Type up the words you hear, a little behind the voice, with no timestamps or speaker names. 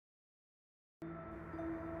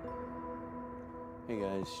Hey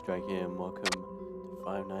guys, Strike here and welcome to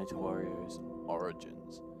Five Nights at Wario's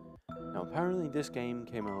Origins. Now apparently this game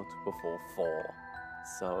came out before 4,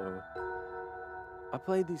 so I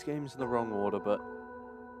played these games in the wrong order, but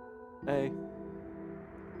hey,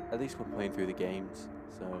 at least we're playing through the games,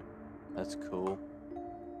 so that's cool.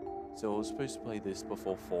 So I was supposed to play this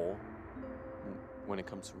before 4, when it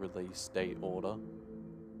comes to release date order,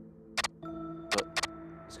 but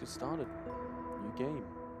let's get started. New game.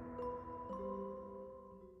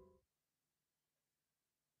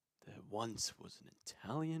 There once was an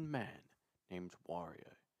Italian man named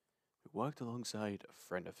Wario, who worked alongside a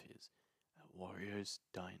friend of his at Wario's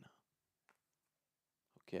Diner.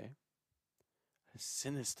 Okay? A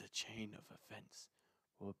sinister chain of events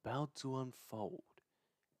were about to unfold,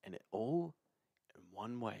 and it all, in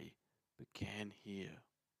one way, began here.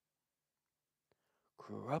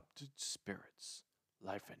 Corrupted spirits,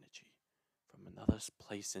 life energy, from another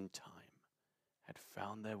place and time, had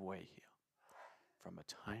found their way here, from a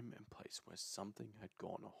time and place where something had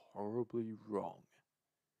gone horribly wrong.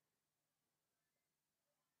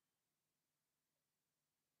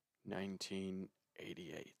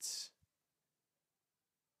 1988.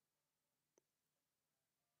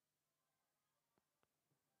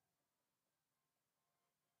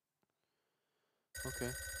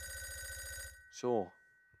 Okay. Sure.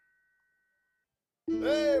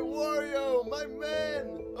 Hey, Wario, my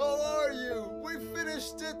man! How are you? We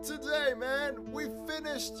finished it today, man! We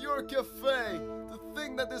finished your cafe! To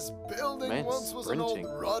think that this building Man's once was an old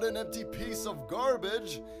sprinting. rotten empty piece of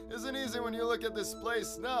garbage isn't easy when you look at this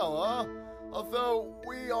place now, huh? Although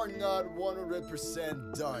we are not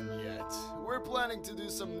 100% done yet. We're planning to do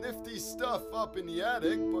some nifty stuff up in the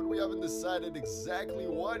attic, but we haven't decided exactly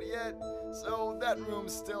what yet, so that room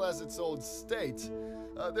still has its old state.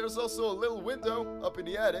 There's also a little window up in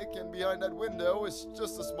the attic, and behind that window is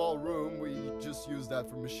just a small room. We just use that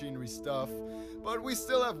for machinery stuff. But we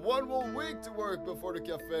still have one whole week to work before the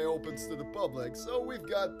cafe opens to the public, so we've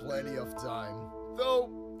got plenty of time. Though,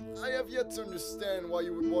 I have yet to understand why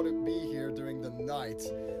you would want to be here during the night.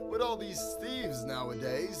 With all these thieves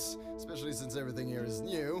nowadays, especially since everything here is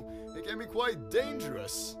new, it can be quite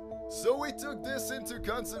dangerous. So we took this into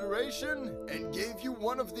consideration and gave you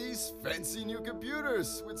one of these fancy new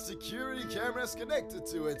computers with security cameras connected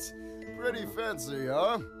to it. Pretty fancy,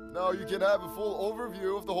 huh? Now you can have a full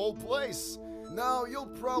overview of the whole place. Now you'll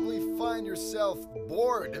probably find yourself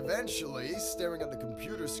bored eventually, staring at the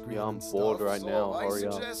computer screen Yeah, I'm and bored stuff, right so now. I Hurry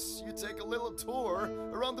up. suggest you take a little tour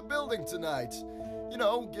around the building tonight. You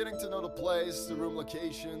know, getting to know the place, the room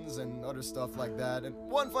locations, and other stuff like that. And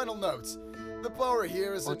one final note. The power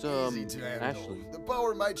here isn't easy to handle. Ashley. The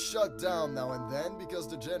power might shut down now and then because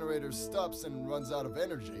the generator stops and runs out of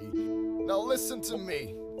energy. Now listen to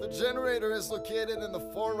me. The generator is located in the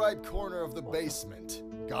far right corner of the basement.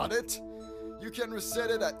 Got it? You can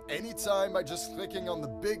reset it at any time by just clicking on the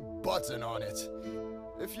big button on it.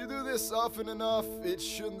 If you do this often enough, it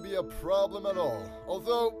shouldn't be a problem at all.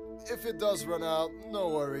 Although, if it does run out, no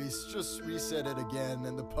worries. Just reset it again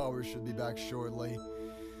and the power should be back shortly.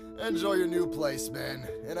 Enjoy your new place, man,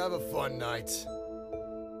 and have a fun night.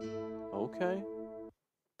 Okay.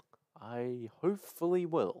 I hopefully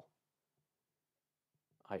will.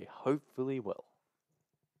 I hopefully will.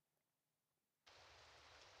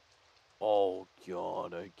 Oh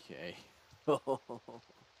god, okay. Okay.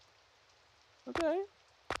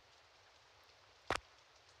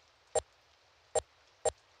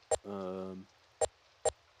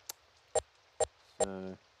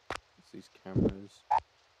 So it's these cameras.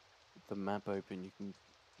 With the map open, you can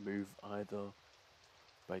move either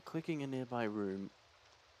by clicking a nearby room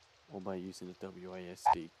or by using the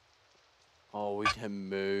WASD. Oh, we can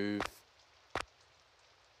move.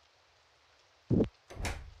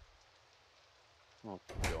 Oh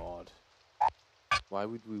god. Why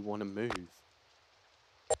would we want to move?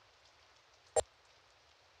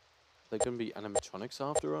 They're gonna be animatronics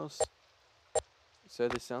after us? So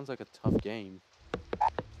this sounds like a tough game.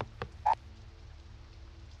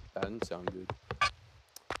 That didn't sound good.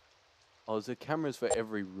 Oh, is there cameras for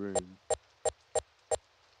every room?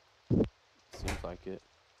 Seems like it.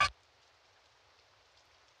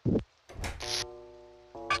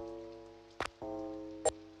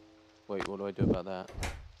 Wait, what do I do about that?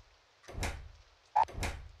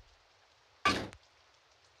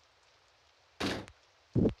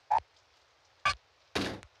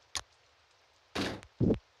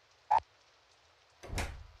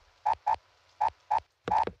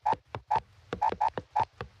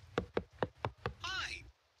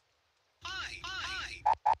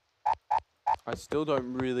 I still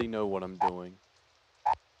don't really know what I'm doing.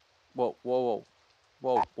 Whoa, whoa, whoa.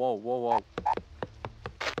 Whoa, whoa, whoa, whoa.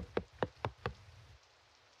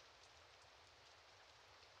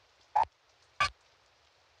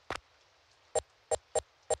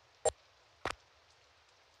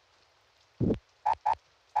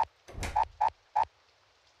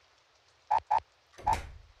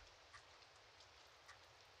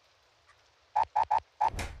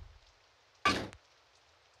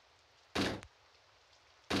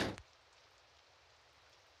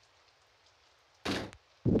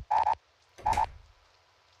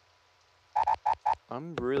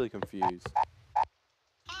 I'm really confused.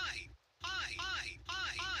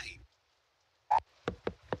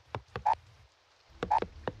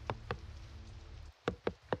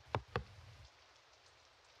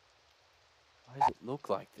 Why does it look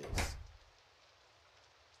like this?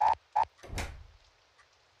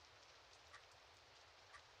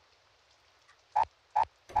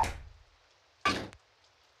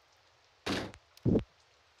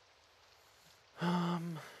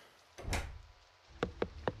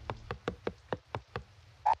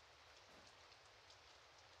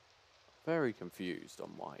 Very confused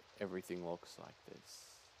on why everything looks like this.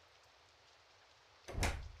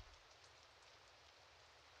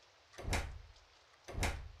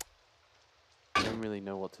 I don't really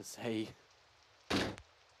know what to say.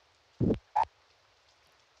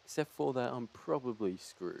 Except for that I'm probably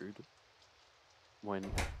screwed when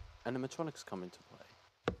animatronics come into play.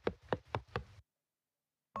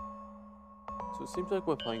 So it seems like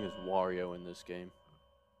we're playing as Wario in this game.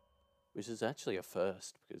 Which is actually a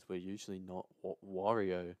first, because we're usually not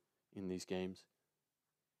Wario in these games.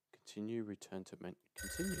 Continue, return to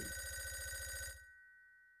continue.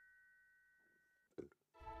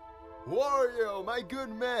 Wario, my good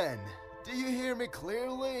man, do you hear me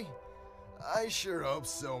clearly? I sure hope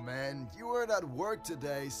so, man. You weren't at work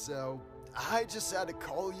today, so I just had to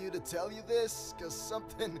call you to tell you this, because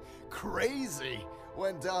something crazy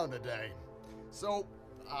went down today. So,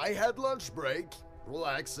 I had lunch break,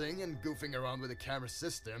 relaxing and goofing around with the camera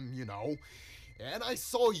system, you know, and I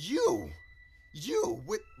saw you! You,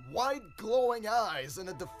 with wide glowing eyes and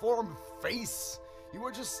a deformed face. You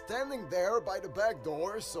were just standing there by the back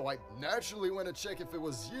door, so I naturally went to check if it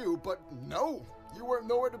was you, but no, you were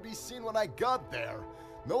nowhere to be seen when I got there.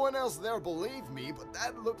 No one else there believed me, but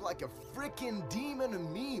that looked like a freaking demon to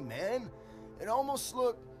me, man. It almost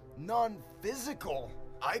looked non-physical.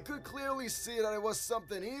 I could clearly see that it was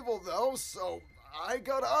something evil though, so I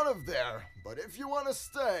got out of there. But if you want to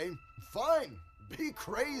stay, fine, be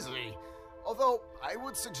crazy. Although, I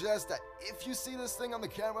would suggest that if you see this thing on the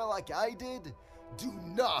camera like I did, do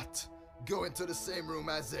not go into the same room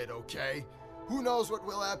as it, okay? Who knows what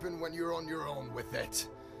will happen when you're on your own with it.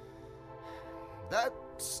 That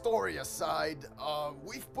story aside,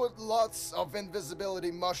 we've put lots of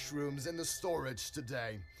invisibility mushrooms in the storage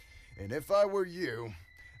today. And if I were you,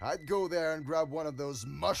 I'd go there and grab one of those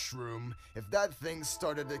mushroom if that thing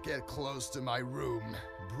started to get close to my room.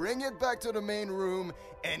 Bring it back to the main room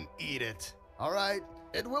and eat it, alright?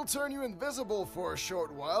 It will turn you invisible for a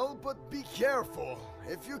short while, but be careful.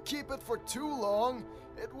 If you keep it for too long,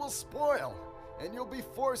 it will spoil, and you'll be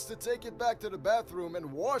forced to take it back to the bathroom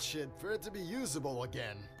and wash it for it to be usable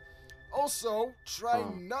again. Also, try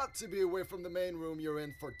not to be away from the main room you're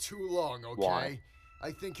in for too long, okay? Why?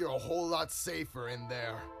 I think you're a whole lot safer in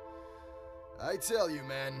there. I tell you,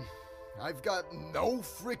 man, I've got no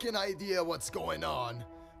freaking idea what's going on,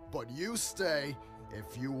 but you stay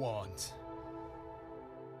if you want.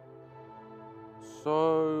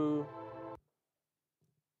 So,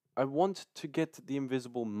 I want to get the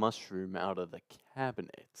invisible mushroom out of the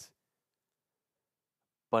cabinet,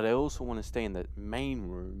 but I also want to stay in the main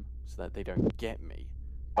room so that they don't get me.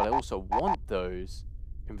 But I also want those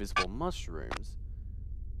invisible mushrooms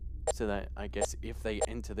so that I guess if they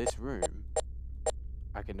enter this room,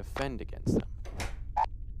 I can defend against them.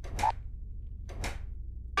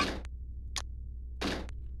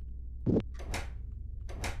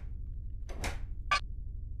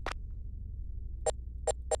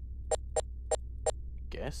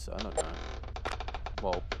 Guess? I don't know.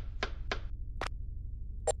 Well,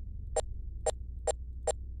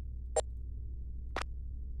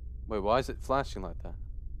 wait, why is it flashing like that?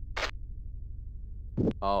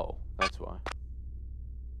 Oh, that's why.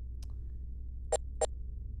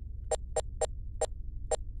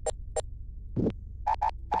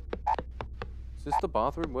 Is this the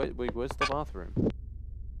bathroom? Wait, where's the bathroom?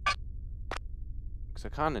 Because I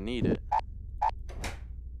kind of need it.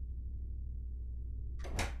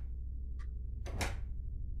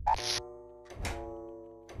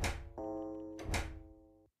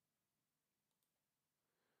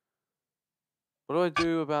 What do I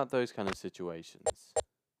do about those kind of situations?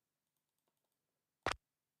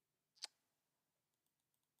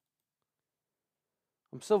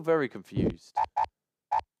 I'm still very confused.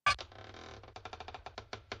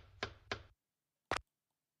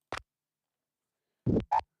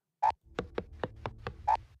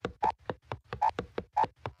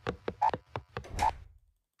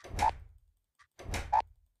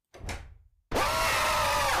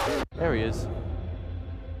 There he is.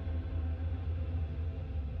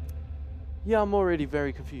 Yeah, I'm already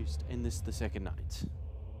very confused, and this is the second night.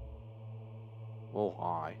 Oh,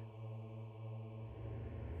 hi.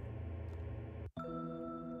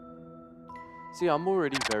 See, I'm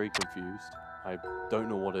already very confused. I don't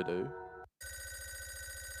know what to do.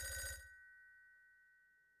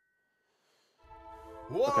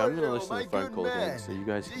 Okay, I'm gonna Wario, listen to my the phone good call again, man. so you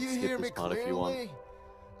guys Do can you skip hear this me part if you want. clearly?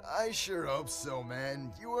 I sure hope so,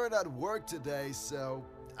 man. You weren't at work today, so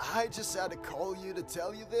I just had to call you to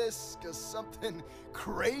tell you this, because something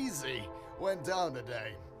crazy went down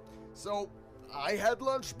today. So, I had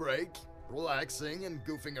lunch break, relaxing and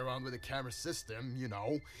goofing around with the camera system, you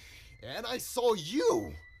know, and I saw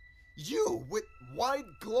you! You, with wide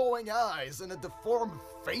glowing eyes and a deformed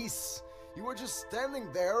face. You were just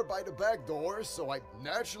standing there by the back door, so I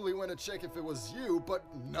naturally went to check if it was you, but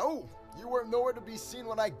no, you were nowhere to be seen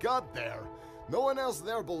when I got there. No one else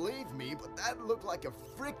there believed me, but that looked like a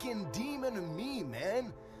freaking demon to me,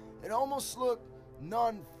 man. It almost looked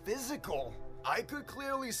non-physical. I could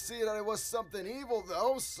clearly see that it was something evil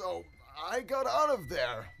though, so I got out of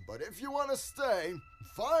there. But if you want to stay,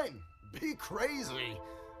 fine, be crazy.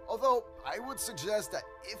 Although, I would suggest that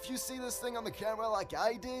if you see this thing on the camera like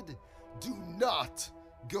I did, do not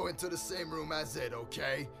go into the same room as it,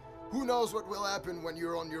 okay? Who knows what will happen when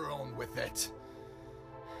you're on your own with it.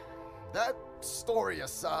 That story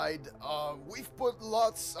aside, we've put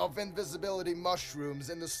lots of invisibility mushrooms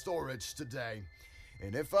in the storage today.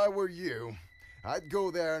 And if I were you, I'd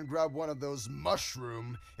go there and grab one of those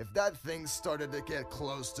mushroom if that thing started to get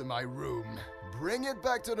close to my room. Bring it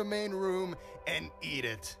back to the main room and eat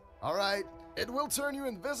it, alright? It will turn you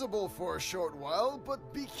invisible for a short while,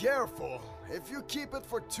 but be careful. If you keep it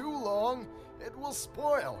for too long, it will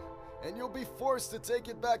spoil, and you'll be forced to take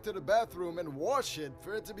it back to the bathroom and wash it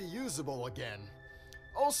for it to be usable again.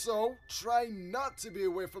 Also, try not to be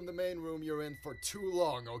away from the main room you're in for too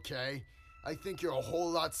long, okay? I think you're a whole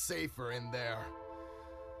lot safer in there.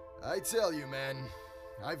 I tell you, man,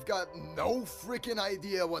 I've got no freaking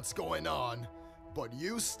idea what's going on, but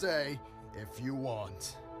you stay if you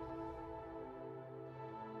want.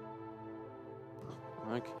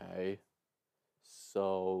 Okay.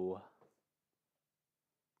 So...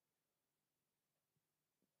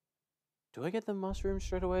 do I get the mushroom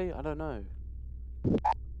straight away? I don't know.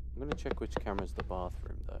 I'm gonna check which camera's the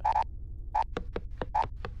bathroom, though.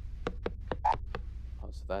 Oh,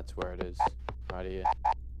 so that's where it is. Right here.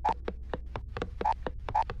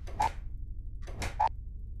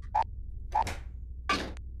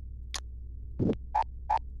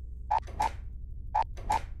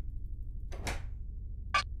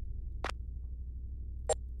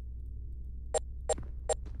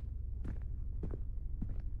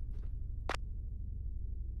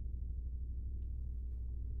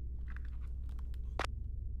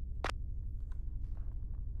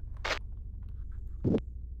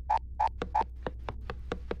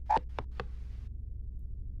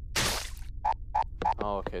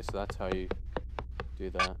 Oh, okay, so that's how you do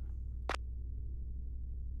that.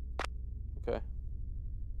 Okay.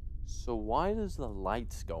 So why does the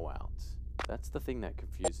lights go out? That's the thing that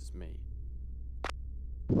confuses me.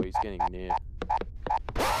 Oh, he's getting near.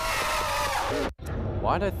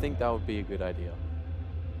 Why'd I think that would be a good idea?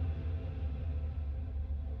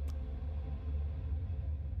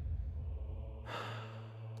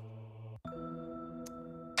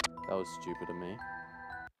 That was stupid of me.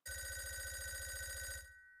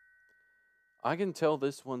 I can tell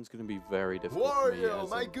this one's gonna be very difficult for me Wario,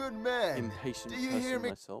 as my an good man. impatient Do you hear person me?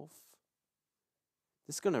 myself.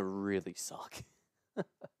 This is gonna really suck. This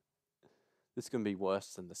is gonna be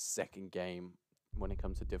worse than the second game when it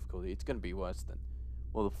comes to difficulty. It's gonna be worse than...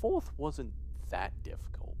 well, the fourth wasn't that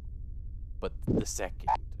difficult. But the second,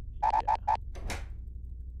 yeah.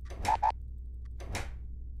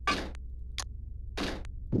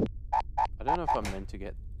 I don't know if I'm meant to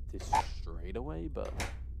get this straight away, but...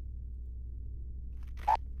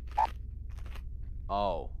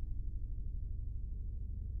 oh.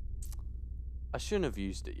 I shouldn't have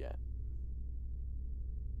used it yet.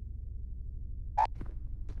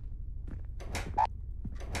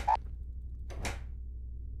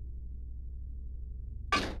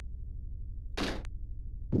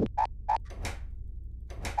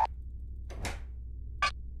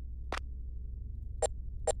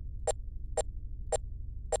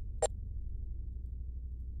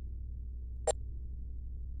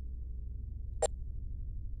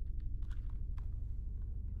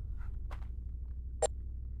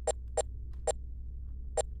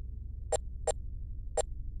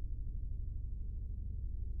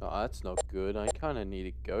 Oh, that's not good. I kind of need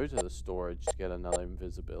to go to the storage to get another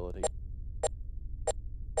invisibility.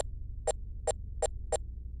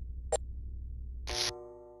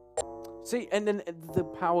 See, and then the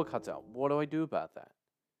power cuts out. What do I do about that?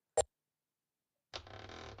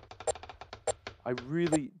 I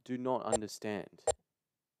really do not understand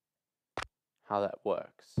how that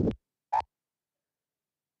works.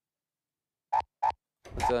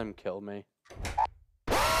 Let's let him kill me.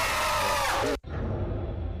 I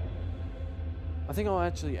think I'll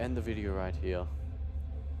actually end the video right here,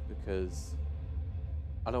 because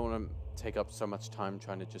I don't want to take up so much time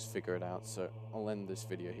trying to just figure it out, so I'll end this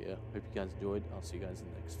video here. Hope you guys enjoyed. I'll see you guys in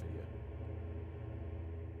the next video.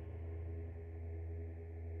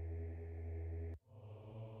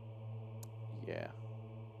 Yeah.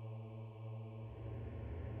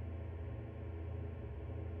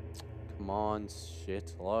 Come on,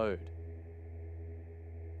 shit, load.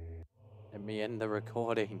 Let me end the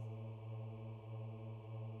recording.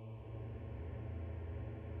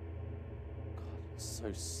 God, it's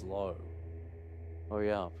so slow.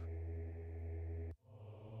 Hurry up.